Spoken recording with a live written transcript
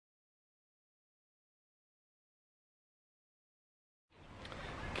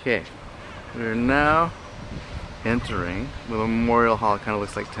Okay, we're now entering the memorial hall. It kind of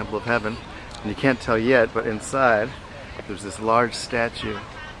looks like Temple of Heaven. And you can't tell yet, but inside there's this large statue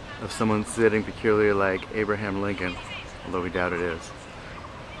of someone sitting peculiarly like Abraham Lincoln, although we doubt it is.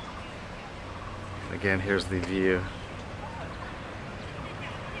 Again, here's the view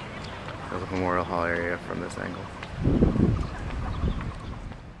of the memorial hall area from this angle.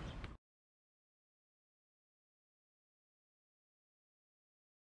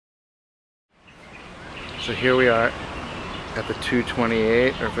 So here we are at the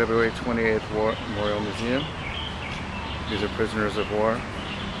 228 or February 28th War Memorial Museum. These are prisoners of war.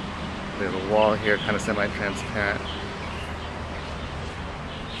 There's a wall here, kind of semi-transparent.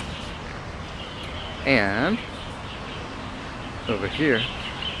 And over here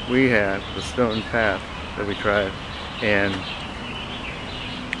we have the stone path that we tried, and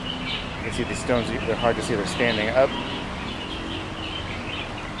you can see these stones, they're hard to see, they're standing up.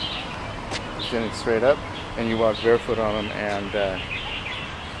 Standing straight up, and you walk barefoot on them, and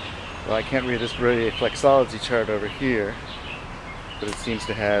well, I can't read this reflexology chart over here, but it seems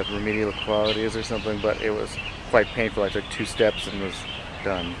to have remedial qualities or something, but it was quite painful. I took 2 steps and was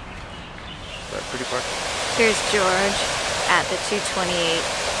done. But pretty far. Here's George at the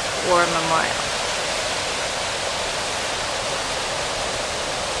 228 War Memorial.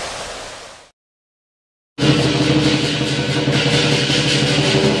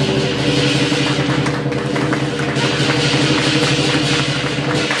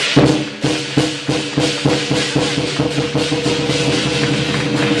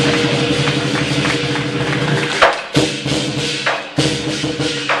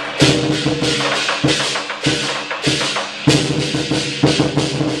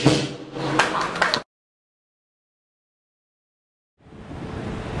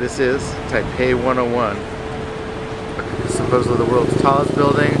 This is Taipei 101, supposedly the world's tallest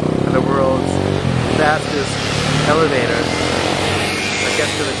building and the world's fastest elevator that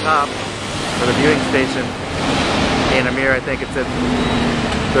gets to the top of the viewing station in a mere, I think it's at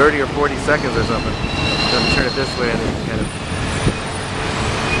 30 or 40 seconds or something. So I'm turn it this way and then you can kind of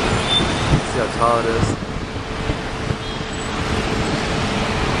see how tall it is.